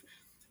leave?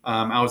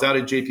 I was out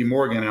at JP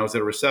Morgan, and I was at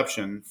a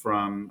reception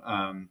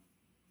from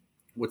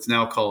what's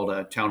now called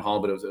a town hall,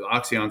 but it was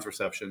Oxion's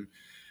reception.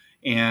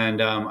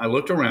 And I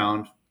looked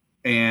around,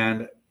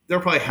 and there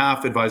were probably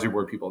half advisory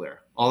board people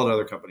there, all at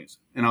other companies.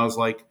 And I was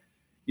like,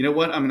 you know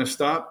what? I'm going to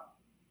stop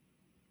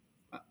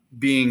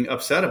being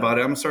upset about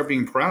it. I'm going to start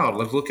being proud.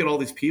 Like, look at all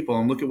these people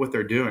and look at what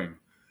they're doing.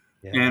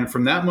 Yeah. And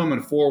from that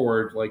moment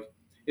forward, like,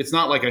 it's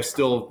not like I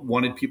still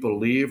wanted people to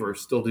leave or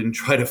still didn't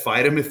try to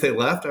fight them if they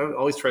left. I would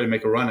always try to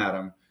make a run at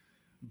them.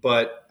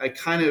 But I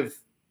kind of,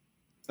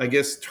 I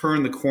guess,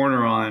 turned the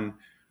corner on,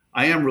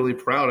 I am really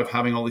proud of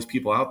having all these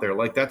people out there.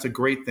 Like, that's a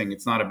great thing.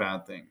 It's not a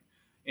bad thing.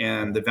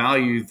 And the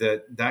value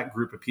that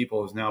group of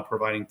people is now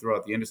providing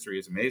throughout the industry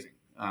is amazing.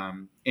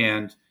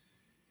 And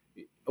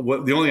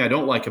the only thing I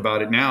don't like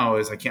about it now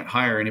is I can't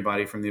hire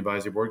anybody from the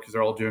advisory board, because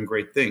they're all doing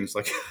great things.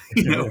 Like,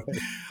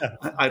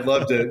 I'd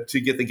love to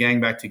get the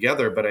gang back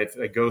together, but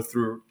I go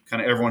through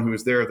kind of everyone who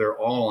is there. They're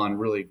all on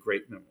really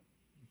great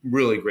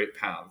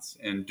paths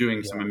and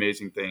doing some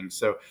amazing things.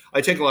 So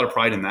I take a lot of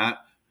pride in that,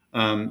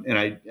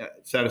 and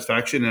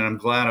satisfaction. And I'm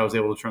glad I was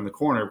able to turn the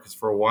corner, because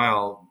for a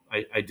while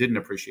I didn't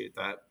appreciate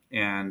that.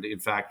 And in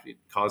fact, it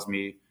caused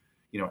me,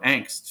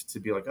 angst to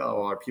be like, oh,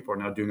 well, our people are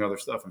now doing other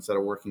stuff instead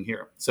of working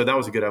here. So that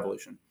was a good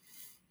evolution.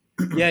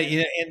 Yeah.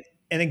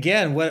 And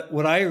again,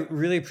 what I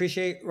really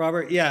appreciate,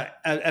 Robert,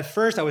 at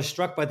first I was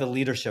struck by the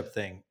leadership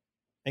thing.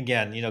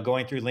 Again,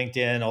 going through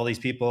LinkedIn, all these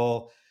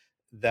people,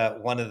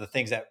 that one of the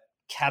things that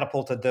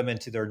catapulted them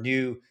into their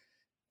new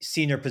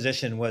senior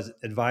position was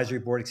advisory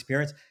board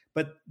experience.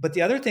 But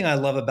the other thing I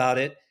love about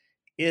it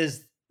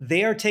is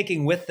they are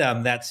taking with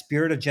them that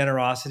spirit of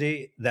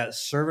generosity, that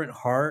servant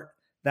heart,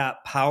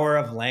 that power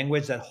of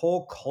language, that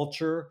whole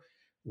culture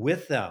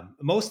with them,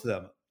 most of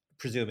them,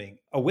 presuming,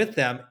 are with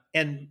them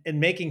and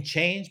making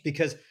change.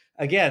 Because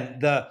again,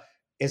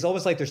 it's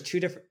almost like there's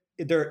two different,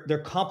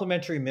 they're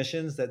complementary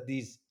missions that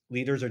these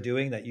leaders are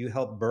doing that you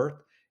help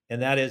birth.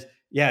 And that is,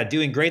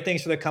 doing great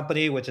things for the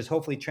company, which is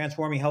hopefully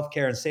transforming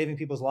healthcare and saving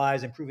people's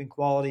lives, improving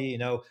quality,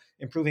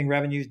 improving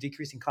revenues,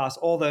 decreasing costs,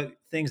 all the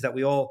things that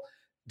we all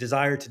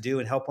desire to do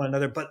and help one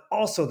another, but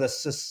also the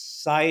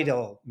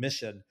societal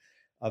mission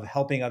of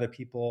helping other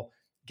people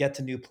get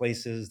to new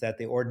places that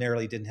they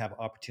ordinarily didn't have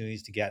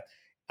opportunities to get,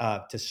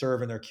 to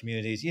serve in their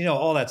communities,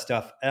 all that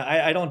stuff.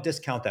 I don't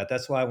discount that.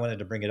 That's why I wanted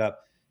to bring it up.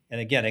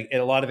 And again, a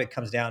lot of it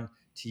comes down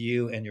to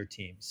you and your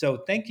team. So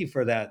thank you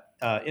for that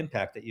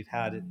impact that you've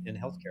had in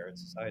healthcare and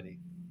society.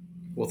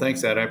 Well,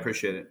 thanks, Ed. I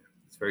appreciate it.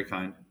 It's very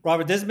kind.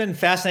 Robert, this has been a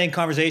fascinating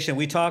conversation.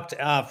 We talked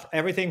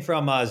everything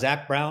from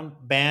Zach Brown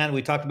band.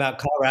 We talked about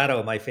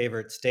Colorado, my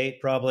favorite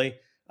state, probably.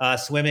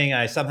 Swimming,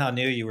 I somehow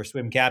knew you were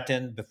swim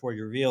captain before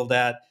you revealed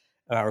that,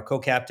 or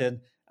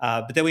co-captain.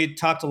 But then we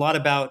talked a lot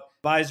about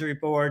advisory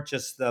board,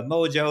 just the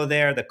mojo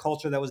there, the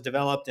culture that was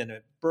developed, and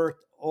it birthed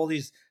all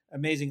these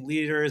amazing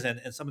leaders.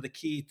 And some of the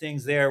key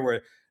things there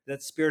were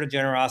that spirit of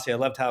generosity. I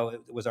loved how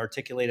it was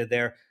articulated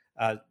there,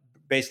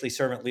 basically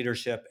servant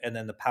leadership, and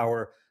then the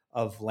power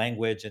of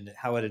language and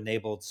how it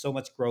enabled so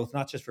much growth,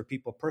 not just for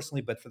people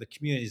personally, but for the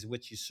communities in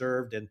which you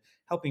served, and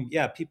helping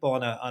people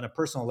on a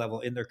personal level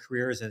in their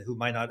careers and who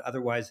might not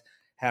otherwise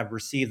have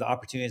received the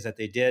opportunities that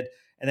they did.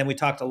 And then we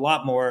talked a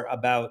lot more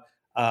about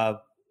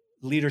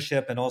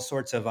leadership and all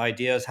sorts of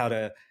ideas, how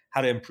to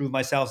improve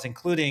myself,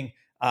 including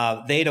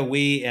they to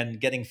we and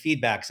getting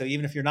feedback. So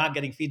even if you're not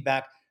getting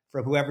feedback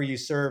from whoever you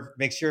serve,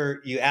 make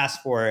sure you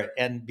ask for it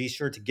and be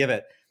sure to give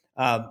it.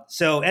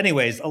 So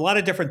anyways, a lot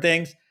of different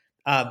things.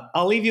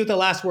 I'll leave you with the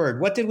last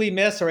word. What did we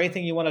miss or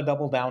anything you want to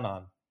double down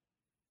on?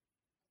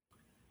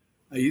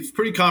 It's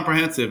pretty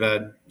comprehensive,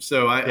 Ed.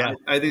 So I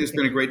think it's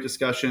been a great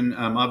discussion.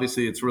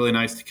 Obviously, it's really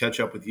nice to catch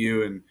up with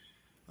you, and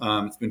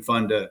it's been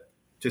fun to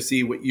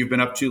see what you've been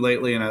up to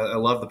lately. And I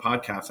love the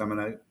podcast. I'm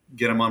going to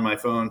get them on my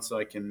phone so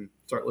I can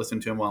start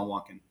listening to them while I'm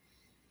walking.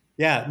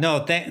 Yeah,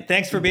 no,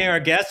 thanks for being our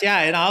guest. Yeah,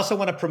 and I also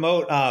want to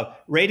promote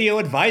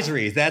Radio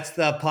Advisories. That's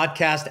the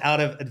podcast out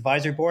of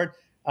Advisory Board.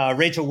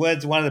 Rachel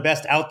Wood's one of the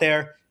best out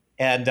there.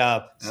 And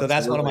so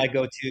that's one of my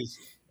go-tos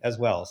as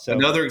well. So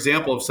another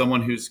example of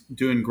someone who's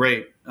doing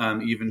great,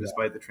 even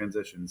despite the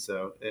transition.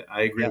 So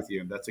I agree with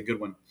you. That's a good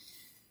one.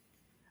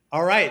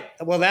 All right.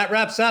 Well, that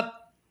wraps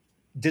up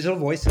Digital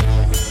Voices.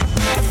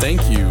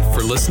 Thank you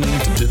for listening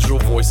to Digital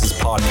Voices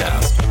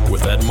Podcast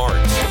with Ed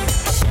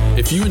Marks.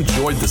 If you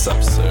enjoyed this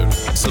episode,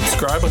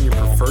 subscribe on your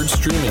preferred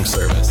streaming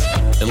service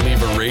and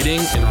leave a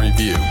rating and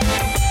review.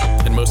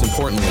 And most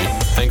importantly,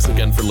 thanks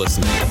again for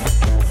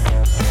listening.